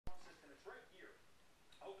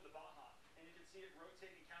see it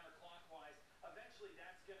rotating counterclockwise. Eventually,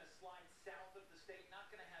 that's going to slide south of the state. Not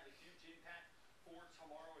going to have a huge impact for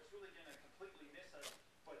tomorrow. It's really going to completely miss us.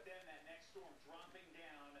 But then that next storm dropping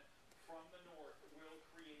down from the north will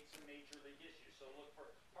create some major league issues. So look for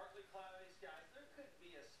partly cloudy skies. There could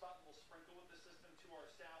be a spot little sprinkle with the system to our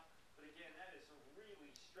south. But again, that is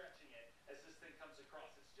really stretching it as this thing comes across.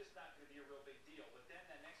 It's just not going to be a real big deal. But then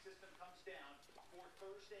that next system comes down for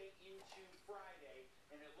Thursday into Friday,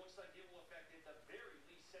 and it looks like it will affect at the very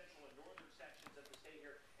least central and northern sections of the state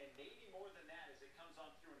here, and maybe more than that as it comes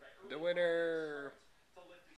on through. And by early the winner. Friday,